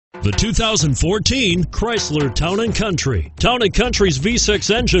The 2014 Chrysler Town Country. Town Country's V6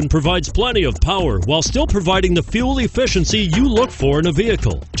 engine provides plenty of power while still providing the fuel efficiency you look for in a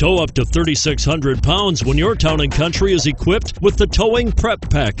vehicle. Tow up to 3,600 pounds when your Town Country is equipped with the Towing Prep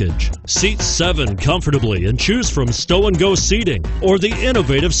Package. Seat 7 comfortably and choose from stow and go seating or the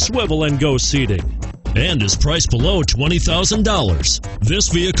innovative swivel and go seating. And is priced below $20,000. This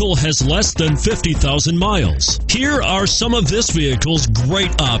vehicle has less than 50,000 miles. Here are some of this vehicle's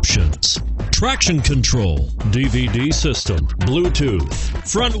great options: traction control, DVD system, Bluetooth,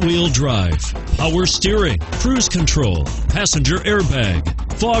 front wheel drive, power steering, cruise control, passenger airbag,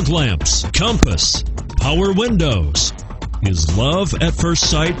 fog lamps, compass, power windows. Is love at first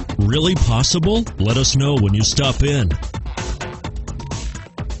sight really possible? Let us know when you stop in.